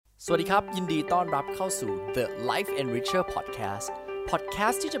สวัสดีครับยินดีต้อนรับเข้าสู่ The Life Enricher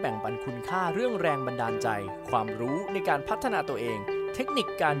Podcast ที่จะแบ่งปันคุณค่าเรื่องแรงบันดาลใจความรู้ในการพัฒนาตัวเองเทคนิค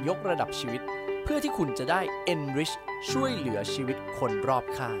การยกระดับชีวิตเพื่อที่คุณจะได้ enrich ช่วยเหลือชีวิตคนรอบ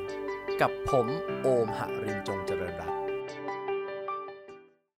ข้างกับผมโอมหรินทร์จงเจริญรัตน์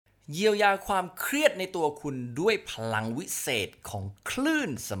เยียวยาความเครียดในตัวคุณด้วยพลังวิเศษของคลื่น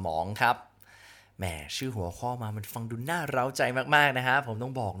สมองครับแหมชื่อหัวข้อมามันฟังดูน่าเร้าใจมากๆนะฮะผมต้อ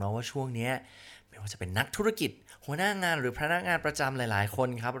งบอกเนาะว่าช่วงนี้ไม่ว่าจะเป็นนักธุรกิจหัวหน้างานหรือพนักงานประจำหลายๆคน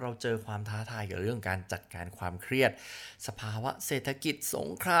ครับเราเจอความท้าทายกับเรื่องการจัดการความเครียดสภาวะเศรษฐกิจสง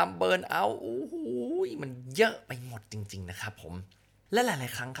ครามเบิร์นเอาท์โอ้โหมันเยอะไปหมดจริงๆนะครับผมและหลา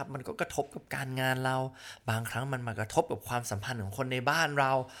ยๆครั้งครับมันก็กระทบกับการงานเราบางครั้งมันมากระทบกับความสัมพันธ์ของคนในบ้านเร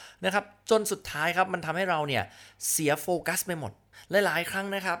านะครับจนสุดท้ายครับมันทำให้เราเนี่ยเสียโฟกัสไปหมดหลายๆครั้ง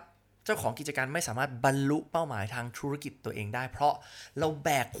นะครับเจ้าของกิจการไม่สามารถบรรลุเป้าหมายทางธุรกิจตัวเองได้เพราะเราแบ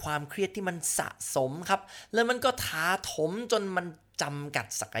กความเครียดที่มันสะสมครับแล้วมันก็ท้าถมจนมันจำกัด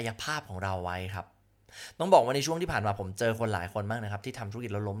ศักยภาพของเราไว้ครับต้องบอกว่าในช่วงที่ผ่านมาผมเจอคนหลายคนมากนะครับที่ทำธุรกิ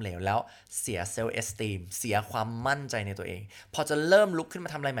จแล้วล้มเหลวแล้วเสียเซลล์เอสตีมเสียความมั่นใจในตัวเองพอจะเริ่มลุกขึ้นมา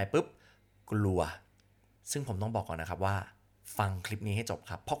ทำอะไรใหม่ปุ๊บกลัวซึ่งผมต้องบอกก่อนนะครับว่าฟังคลิปนี้ให้จบ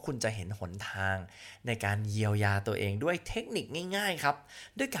ครับเพราะคุณจะเห็นหนทางในการเยียวยาตัวเองด้วยเทคนิคง่ายๆครับ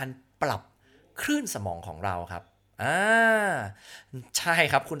ด้วยการปรับคลื่นสมองของเราครับใช่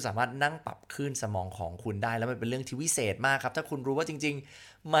ครับคุณสามารถนั่งปรับคลื่นสมองของคุณได้แล้วมันเป็นเรื่องที่วิเศษมากครับถ้าคุณรู้ว่าจริง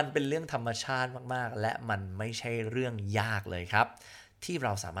ๆมันเป็นเรื่องธรรมชาติมากๆและมันไม่ใช่เรื่องยากเลยครับที่เร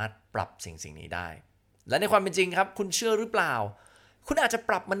าสามารถปรับสิ่งนี้ได้และในความเป็นจริงครับคุณเชื่อหรือเปล่าคุณอาจจะ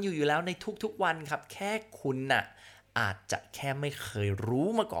ปรับมันอยู่แล้วในทุกๆวันครับแค่คุณน่ะอาจจะแค่ไม่เคยรู้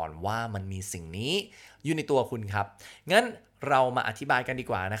มาก่อนว่ามันมีสิ่งนี้อยู่ในตัวคุณครับงั้นเรามาอธิบายกันดี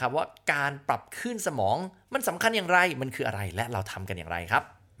กว่านะครับว่าการปรับคลื่นสมองมันสำคัญอย่างไรมันคืออะไรและเราทำกันอย่างไรครับ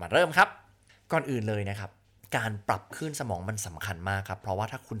มาเริ่มครับก่อนอื่นเลยนะครับการปรับคลื่นสมองมันสำคัญมากครับเพราะว่า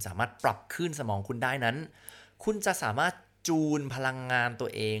ถ้าคุณสามารถปรับคลื่นสมองคุณได้นั้นคุณจะสามารถจูนพลังงานตัว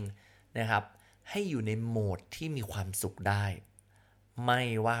เองนะครับให้อยู่ในโหมดที่มีความสุขได้ไม่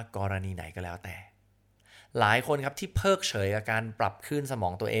ว่ากรณีไหนก็แล้วแต่หลายคนครับที่เพิกเฉยกับการปรับคลื่นสมอ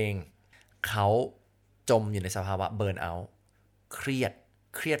งตัวเองเขาจมอยู่ในสภาวะเบิร์นเอาท์เค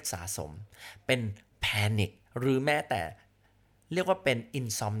รียดสะสมเป็นแพนิคหรือแม้แต่เรียกว่าเป็นอิน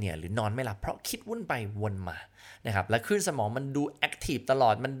ซอมเนียหรือนอนไม่หลับเพราะคิดวุ่นไปวนมานะครับและคลื่นสมองมันดูแอคทีฟตลอ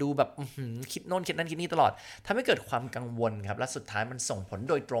ดมันดูแบบคิดโน่นคิดนั่นคิดนี่ตลอดทำให้เกิดความกังวลครับและสุดท้ายมันส่งผล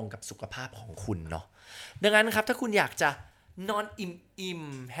โดยตรงกับสุขภาพของคุณเนาะดังนั้นครับถ้าคุณอยากจะนอนอิ่ม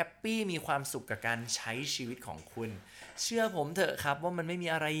แฮปปี้มีความสุขกับการใช้ชีวิตของคุณเชื่อผมเถอะครับว่ามันไม่มี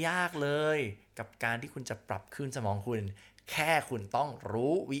อะไรยากเลยกับการที่คุณจะปรับคลื่นสมองคุณแค่คุณต้อง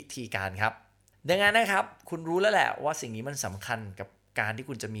รู้วิธีการครับดังนั้นนะครับคุณรู้แล้วแหละว่าสิ่งนี้มันสำคัญกับการที่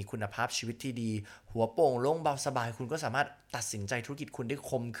คุณจะมีคุณภาพชีวิตที่ดีหัวโป่งโล่งเบาสบายคุณก็สามารถตัดสินใจธุรกิจคุณได้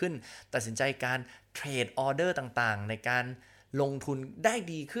คมขึ้นตัดสินใจการเทรดออเดอร์ต่างๆในการลงทุนได้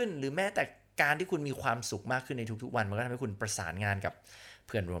ดีขึ้นหรือแม้แต่การที่คุณมีความสุขมากขึ้นในทุกๆวันมันก็ทำให้คุณประสานงานกับเ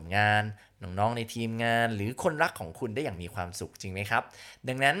พื่อนร่วมงานน้องๆในทีมงานหรือคนรักของคุณได้อย่างมีความสุขจริงไหมครับ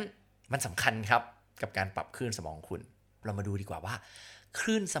ดังนั้นมันสำคัญครับกับการปรับคลื่นสมองคุณเรามาดูดีกว่าว่าค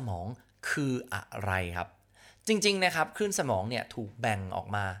ลื่นสมองคืออะไรครับจริงๆนะครับคลื่นสมองเนี่ยถูกแบ่งออก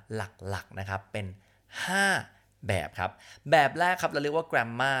มาหลักๆนะครับเป็น5แบบครับแบบแรกครับเราเรียกว่า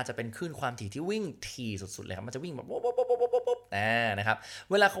Gamma จะเป็นคลื่นความถี่ที่วิ่งถี่สุดๆเลยครับมันจะวิ่งแบบป๊บนะครับ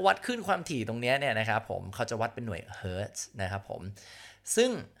เวลาเขาวัดคลื่นความถี่ตรงนี้เนี่ยนะครับผมเขาจะวัดเป็นหน่วยเฮิร์ตซ์นะครับผมซึ่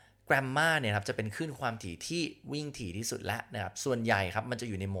งแกรมมาเนี่ยครับจะเป็นคลื่นความถี่ที่วิ่งถี่ที่สุดแล้วนะครับส่วนใหญ่ครับมันจะ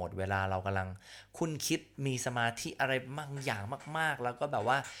อยู่ในโหมดเวลาเรากำลังคุ้นคิดมีสมาธิอะไรบางอย่างมากๆแล้วก็แบบ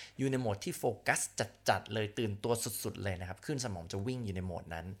ว่าอยู่ในโหมดที่โฟกัสจัดๆเลยตื่นตัวสุดๆเลยนะครับคลื่นสมองจะวิ่งอยู่ในโหมด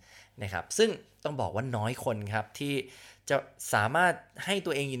นั้นนะครับซึ่งต้องบอกว่าน้อยคนครับที่จะสามารถให้ตั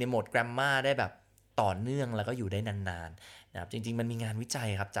วเองอยู่ในโหมดแกรมมาได้แบบต่อเนื่องแล้วก็อยู่ได้นานๆนะครับจริงๆมันมีงานวิจัย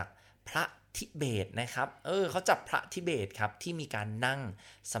ครับจากพระทิเบตนะครับเขาจับพระทิเบตครับที่มีการนั่ง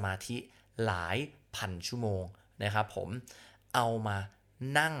สมาธิหลายพันชั่วโมงนะครับผมเอามา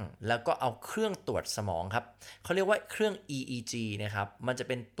นั่งแล้วก็เอาเครื่องตรวจสมองครับเขาเรียกว่าเครื่อง EEG นะครับมันจะเ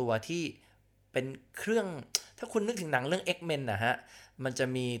ป็นตัวที่เป็นเครื่องถ้าคุณนึกถึงหนังเรื่อง X-Men นะฮะมันจะ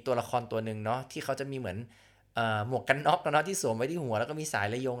มีตัวละครตัวหนึ่งเนาะที่เขาจะมีเหมือนหมวกกันน็อกเนาะที่สวมไว้ที่หัวแล้วก็มีสาย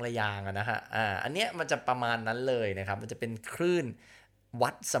ระยางนะฮะอันเนี้ยมันจะประมาณนั้นเลยนะครับมันจะเป็นคลื่นวั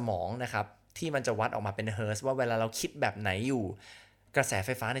ดสมองนะครับที่มันจะวัดออกมาเป็นเฮิร์ตซ์ว่าเวลาเราคิดแบบไหนอยู่กระแสไฟ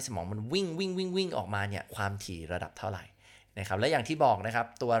ฟ้าในสมองมันวิ่งออกมาเนี่ยความถี่ระดับเท่าไหร่นะครับและอย่างที่บอกนะครับ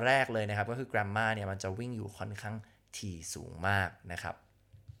ตัวแรกเลยนะครับก็คือแกรมมาเนี่ยมันจะวิ่งอยู่ค่อนข้างถี่สูงมากนะครับ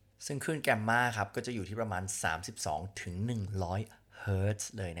ซึ่งคลื่นแกรมมาครับก็จะอยู่ที่ประมาณ32 ถึง 100 เ เฮิร์ต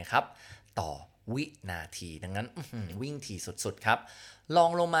ซ์เลยนะครับต่อวินาทีดังนั้นวิ่งถี่สุดๆครับลอง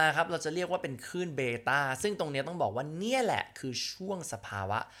ลงมาครับเราจะเรียกว่าเป็นคลื่นเบต้าซึ่งตรงนี้ต้องบอกว่าเนี่ยแหละคือช่วงสภา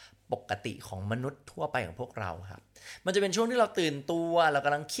วะปกติของมนุษย์ทั่วไปของพวกเราครับมันจะเป็นช่วงที่เราตื่นตัวเราก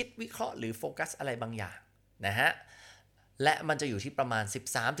ำลังคิดวิเคราะห์หรือโฟกัสอะไรบางอย่างนะฮะและมันจะอยู่ที่ประมาณ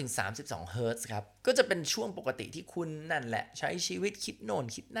 13-32 เฮิร์ตซ์ครับก็จะเป็นช่วงปกติที่คุณนั่นแหละใช้ชีวิตคิดโน่น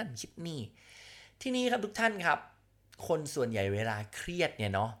คิดนั่นคิดนี่ที่นี้ครับทุกท่านครับคนส่วนใหญ่เวลาเครียดเนี่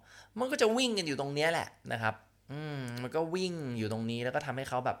ยเนาะมันก็จะวิ่งกันอยู่ตรงนี้แหละนะครับมันก็วิ่งอยู่ตรงนี้แล้วก็ทำให้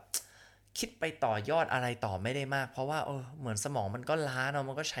เขาแบบคิดไปต่อยอดอะไรต่อไม่ได้มากเพราะว่าเหมือนสมองมันก็ล้าเนาะ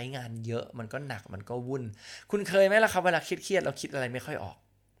มันก็ใช้งานเยอะมันก็หนักมันก็วุ่นคุณเคยไหมล่ะครับเวลาเครียดเราคิดอะไรไม่ค่อยออก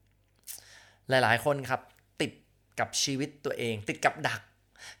หลายๆคนครับติดกับชีวิตตัวเองติดกับดัก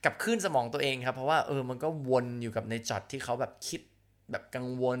กับคลื่นสมองตัวเองครับเพราะว่ามันก็วนอยู่กับในจอดที่เขาแบบคิดแบบกัง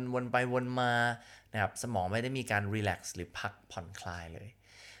วลวนไปวนมานะครับสมองไม่ได้มีการรีแลกซ์หรือพักผ่อนคลายเลย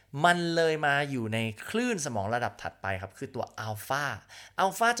มันเลยมาอยู่ในคลื่นสมองระดับถัดไปครับคือตัวอัลฟ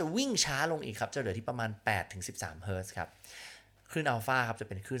าจะวิ่งช้าลงอีกครับจะเหลือที่ประมาณ 8-13 เฮิร์ตซ์ครับคลื่นอัลฟาครับจะ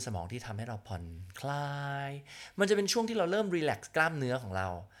เป็นคลื่นสมองที่ทำให้เราผ่อนคลายมันจะเป็นช่วงที่เราเริ่มรีแลกซ์กล้ามเนื้อของเรา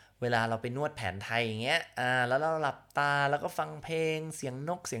เวลาเราไปนวดแผนไทยอย่างเงี้ยแล้วเราหลับตาแล้วก็ฟังเพลงเสียง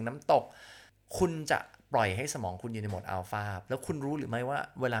นกเสียงน้ำตกคุณจะปล่อยให้สมองคุณอยู่ในโหมดอัลฟาแล้วคุณรู้หรือไม่ว่า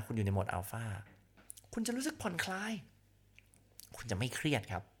เวลาคุณอยู่ในโหมดอัลฟาคุณจะรู้สึกผ่อนคลายคุณจะไม่เครียด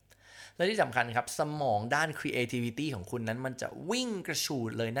ครับและที่สำคัญครับสมองด้าน creativity ของคุณนั้นมันจะวิ่งกระฉูด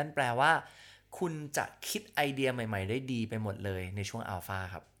เลยนั่นแปลว่าคุณจะคิดไอเดียใหม่ๆได้ดีไปหมดเลยในช่วงอัลฟา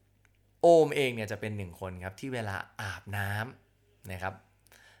ครับโอมเองเนี่ยจะเป็นหนึ่งคนครับที่เวลาอาบน้ำนะครับ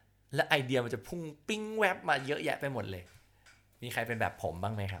และไอเดียมันจะพุ่งปิ้งแวบมาเยอะแยะไปหมดเลยมีใครเป็นแบบผมบ้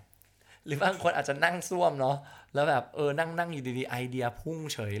างไหมครับหรือบางคนอาจจะนั่งซ่วมเนาะแล้วแบบนั่งอยู่ดีๆไอเดียพุ่ง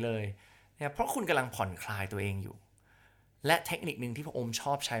เฉยเลยเนี่ยเพราะคุณกำลังผ่อนคลายตัวเองอยู่และเทคนิคนึงที่ผมอมช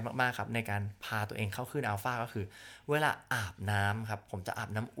อบใช้มากๆครับในการพาตัวเองเข้าคลื่นอัลฟาก็คือเวลาอาบน้ำครับผมจะอาบ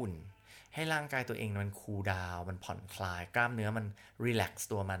น้ำอุ่นให้ร่างกายตัวเองมันคูลดาวน์มันผ่อนคลายกล้ามเนื้อมันรีแลกซ์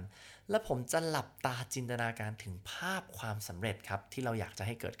ตัวมันแล้วผมจะหลับตาจินตนาการถึงภาพความสำเร็จครับที่เราอยากจะใ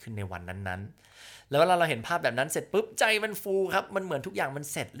ห้เกิดขึ้นในวันนั้นๆแล้วเวลาเราเห็นภาพแบบนั้นเสร็จปุ๊บใจมันฟูครับมันเหมือนทุกอย่างมัน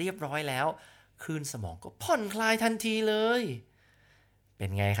เสร็จเรียบร้อยแล้วคลื่นสมองก็ผ่อนคลายทันทีเลยเป็น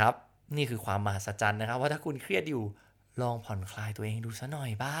ไงครับนี่คือความมหัศจรรย์นะครับว่าถ้าคุณเครียดอยู่ลองผ่อนคลายตัวเองดูซะหน่อ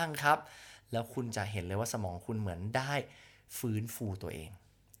ยบ้างครับแล้วคุณจะเห็นเลยว่าสมองคุณเหมือนได้ฟื้นฟูตัวเอง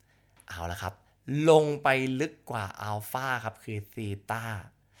เอาละครับลงไปลึกกว่าอัลฟาครับคือธีต้า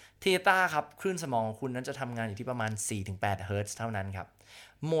ครับคลื่นสมองของคุณนั้นจะทำงานอยู่ที่ประมาณ 4-8 เฮิร์ตซ์เท่านั้นครับ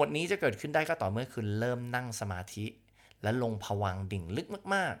โหมดนี้จะเกิดขึ้นได้ก็ต่อเมื่อคุณเริ่มนั่งสมาธิและลงภวังค์ดิ่งลึก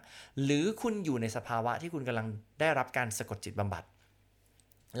มากๆหรือคุณอยู่ในสภาวะที่คุณกำลังได้รับการสะกดจิตบำบัด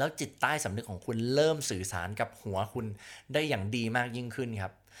แล้วจิตใต้สำนึกของคุณเริ่มสื่อสารกับหัวคุณได้อย่างดีมากยิ่งขึ้นครั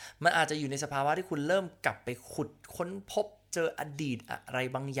บมันอาจจะอยู่ในสภาวะที่คุณเริ่มกลับไปขุดค้นพบเจออดีตอะไร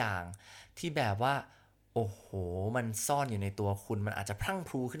บางอย่างที่แบบว่าโอ้โหมันซ่อนอยู่ในตัวคุณมันอาจจะพรั่งพ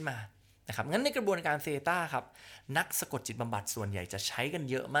รูขึ้นมานะครับงั้นในกระบวนการเซต้าครับนักสะกดจิตบำบัดส่วนใหญ่จะใช้กัน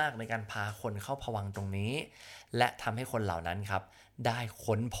เยอะมากในการพาคนเข้าภวังค์ตรงนี้และทำให้คนเหล่านั้นครับได้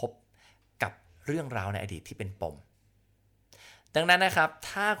ค้นพบกับเรื่องราวในอดีตที่เป็นปมดังนั้นนะครับ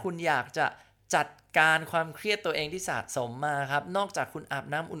ถ้าคุณอยากจะจัดการความเครียดตัวเองที่สะสมมาครับนอกจากคุณอาบ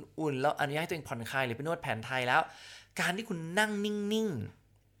น้ำอุ่นๆแล้วอนุญาตให้ตัวเองผ่อนคลายหรือไปนวดแผนไทยแล้วการที่คุณนั่งนิ่ง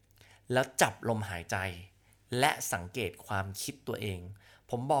ๆแล้วจับลมหายใจและสังเกตความคิดตัวเอง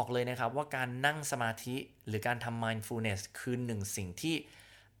ผมบอกเลยนะครับว่าการนั่งสมาธิหรือการทำ mindfulness คือหนึ่งสิ่งที่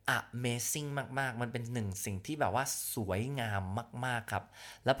Amazing มากๆมันเป็นหนึ่งสิ่งที่แบบว่าสวยงามมากๆครับ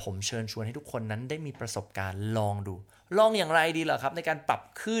และผมเชิญชวนให้ทุกคนนั้นได้มีประสบการณ์ลองดูลองอย่างไรดีเหรอครับในการปรับ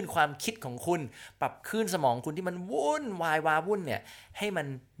คลื่นความคิดของคุณปรับคลื่นสมองคุณที่มันวุ่นวายวาวุ่นเนี่ยให้มัน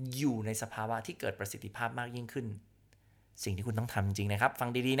อยู่ในสภาวะที่เกิดประสิทธิภาพมากยิ่งขึ้นสิ่งที่คุณต้องทำจริงนะครับฟัง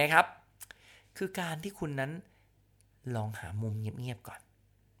ดีๆนะครับคือการที่คุณนั้นลองหามุมเงียบๆก่อน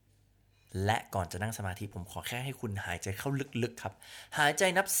และก่อนจะนั่งสมาธิผมขอแค่ให้คุณหายใจเข้าลึกๆครับหายใจ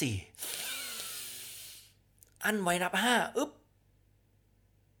นับ4อั้นไว้นับ5อึ๊บ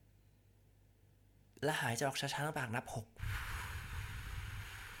และหายใจออกช้าๆทางปากนับ6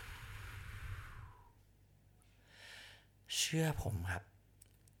เชื่อผมครับ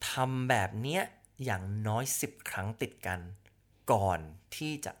ทำแบบเนี้ยอย่างน้อย10ครั้งติดกันก่อน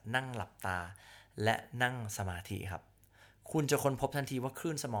ที่จะนั่งหลับตาและนั่งสมาธิครับคุณจะค้นพบทันทีว่าค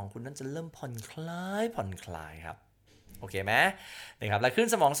ลื่นสมองคุณนั้นจะเริ่มผ่อนคลายครับ โอเคไหมนะครับและคลื่น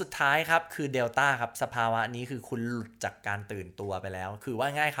สมองสุดท้ายครับคือเดลต้าครับสภาวะนี้คือคุณหลุดจากการตื่นตัวไปแล้วคือว่า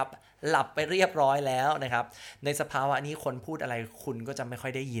ง่ายครับหลับไปเรียบร้อยแล้วนะครับในสภาวะนี้คนพูดอะไรคุณก็จะไม่ค่อ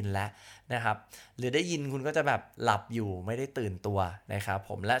ยได้ยินแล้วนะครับหรือได้ยินคุณก็จะแบบหลับอยู่ไม่ได้ตื่นตัวนะครับ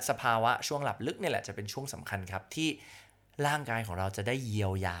ผมและสภาวะช่วงหลับลึกเนี่ยแหละจะเป็นช่วงสำคัญครับที่ร่างกายของเราจะได้เยีย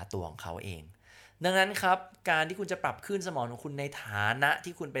วยาตัวของเขาเองดังนั้นครับการที่คุณจะปรับคลื่นสมองของคุณในฐานะ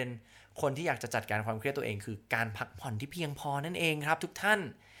ที่คุณเป็นคนที่อยากจะจัดการความเครียดตัวเองคือการพักผ่อนที่เพียงพอนั่นเองครับทุกท่าน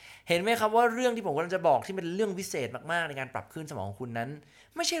เห็นไหมครับว่าเรื่องที่ผมกำลังจะบอกที่เป็นเรื่องวิเศษมากๆในการปรับคลื่นสมองของคุณนั้น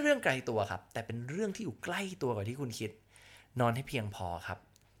ไม่ใช่เรื่องไกลตัวครับแต่เป็นเรื่องที่อยู่ใกล้ตัวกว่าที่คุณคิดนอนให้เพียงพอครับ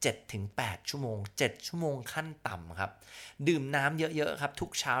7-8 ชั่วโมง7ชั่วโมงขั้นต่ำครับดื่มน้ำเยอะๆครับทุ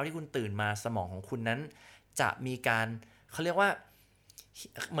กเช้าที่คุณตื่นมาสมองของคุณนั้นจะมีการเขาเรียกว่า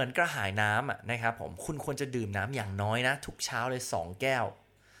เหมือนกระหายน้ำนะครับผมคุณควรจะดื่มน้ำอย่างน้อยนะทุกเช้าเลย2 แก้ว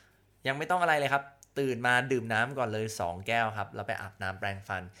ยังไม่ต้องอะไรเลยครับตื่นมาดื่มน้ำก่อนเลย2 แก้วครับแล้วไปอาบน้ำแปรง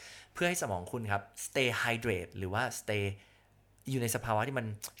ฟันเพื่อให้สมองคุณครับ stay hydrate หรือว่า stay อยู่ในสภาวะที่มัน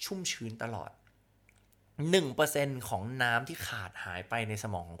ชุ่มชื้นตลอด 1% ของน้ำที่ขาดหายไปในส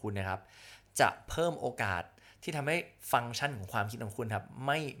มองของคุณนะครับจะเพิ่มโอกาสที่ทำให้ฟังก์ชันของความคิดของคุณครับไ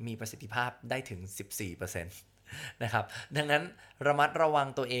ม่มีประสิทธิภาพได้ถึง 14% นะครับดังนั้นระมัดระวัง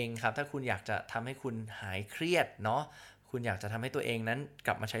ตัวเองครับถ้าคุณอยากจะทำให้คุณหายเครียดเนาะคุณอยากจะทำให้ตัวเองนั้นก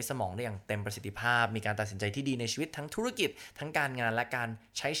ลับมาใช้สมองได้อย่างเต็มประสิทธิภาพมีการตัดสินใจที่ดีในชีวิตทั้งธุรกิจทั้งการงานและการ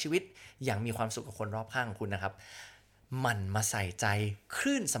ใช้ชีวิตอย่างมีความสุขกับคนรอบข้างของคุณนะครับหมั่นมาใส่ใจค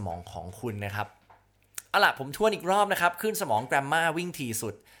ลื่นสมองของคุณนะครับเอาล่ะผมทวนอีกรอบนะครับคลื่นสมองแกรมมาวิ่งถี่สุ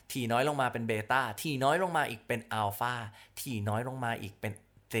ดถี่น้อยลงมาเป็นเบต้าถี่น้อยลงมาอีกเป็นอัลฟาถี่น้อยลงมาอีกเป็น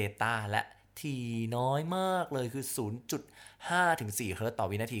เซตาและถี่น้อยมากเลยคือ 0.5 ถึง 4 เฮิร์ตซ์ต่อ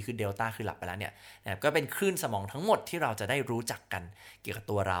วินาทีคือเดลต้าคือหลับไปแล้วเนี่ยนะครับก็เป็นคลื่นสมองทั้งหมดที่เราจะได้รู้จักกันเกี่ยวกับ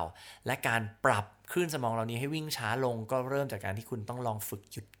ตัวเราและการปรับคลื่นสมองเหล่านี้ให้วิ่งช้าลงก็เริ่มจากการที่คุณต้องลองฝึก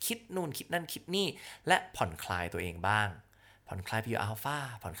หยุดคิดนู่นคิดนั่นคิดนี่และผ่อนคลายตัวเองบ้างผ่อนคลายไปอยู่อัลฟา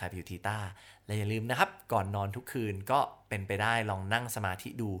ผ่อนคลายไปอยู่ทีตาและอย่าลืมนะครับก่อนนอนทุกคืนก็เป็นไปได้ลองนั่งสมาธิ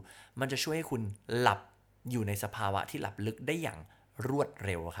ดูมันจะช่วยให้คุณหลับอยู่ในสภาวะที่หลับลึกได้อย่างรวด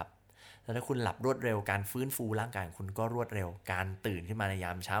เร็วครับแล้วถ้าคุณหลับรวดเร็วการฟื้นฟูร่างกายของคุณก็รวดเร็วการตื่นขึ้นมาในย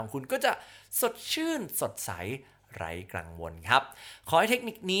ามเช้าของคุณก็จะสดชื่นสดใสไร้กังวลครับขอให้เทค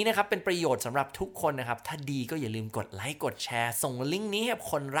นิคนี้นะครับเป็นประโยชน์สำหรับทุกคนนะครับถ้าดีก็อย่าลืมกดไลค์กดแชร์ส่งลิงก์นี้ให้กับ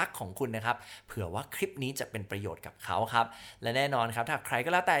คนรักของคุณนะครับเผื่อว่าคลิปนี้จะเป็นประโยชน์กับเขาครับและแน่นอนครับถ้าใครก็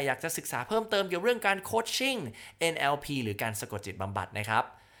แล้วแต่อยากจะศึกษาเพิ่มเติมเกี่ยวกับเรื่องการโคชชิ่ง NLP หรือการสะกดจิตบำบัดนะครับ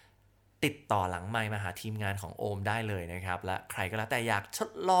ติดต่อหลังไมค์มาหาทีมงานของโอมได้เลยนะครับและใครก็แล้วแต่อยากท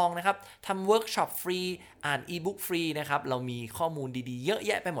ดลองนะครับทำเวิร์กช็อปฟรีอ่านอีบุ๊กฟรีนะครับเรามีข้อมูลดีๆเยอะแ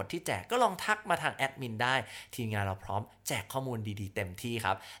ยะไปหมดที่แจกก็ลองทักมาทางแอดมินได้ทีมงานเราพร้อมแจกข้อมูลดีๆเต็มที่ค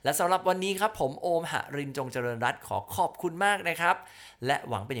รับและสำหรับวันนี้ครับผมโอมหรินทร์จงเจริญรัตน์ขอขอบคุณมากนะครับและ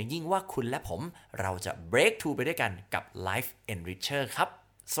หวังเป็นอย่างยิ่งว่าคุณและผมเราจะ break through ไปด้วยกันกับ Life Enricher ครับ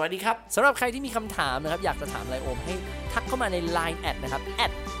สวัสดีครับสำหรับใครที่มีคำถามนะครับอยากจะถามอะไรโอมให้ทักเข้ามาใน Line แอดนะครับ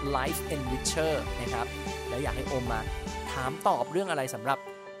 @lifeenricher นะครับและอยากให้โอมมาถามตอบเรื่องอะไรสำหรับ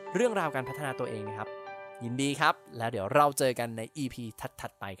เรื่องราวการพัฒนาตัวเองนะครับยินดีครับแล้วเดี๋ยวเราเจอกันใน EP ถั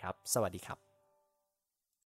ดๆไปครับสวัสดีครับ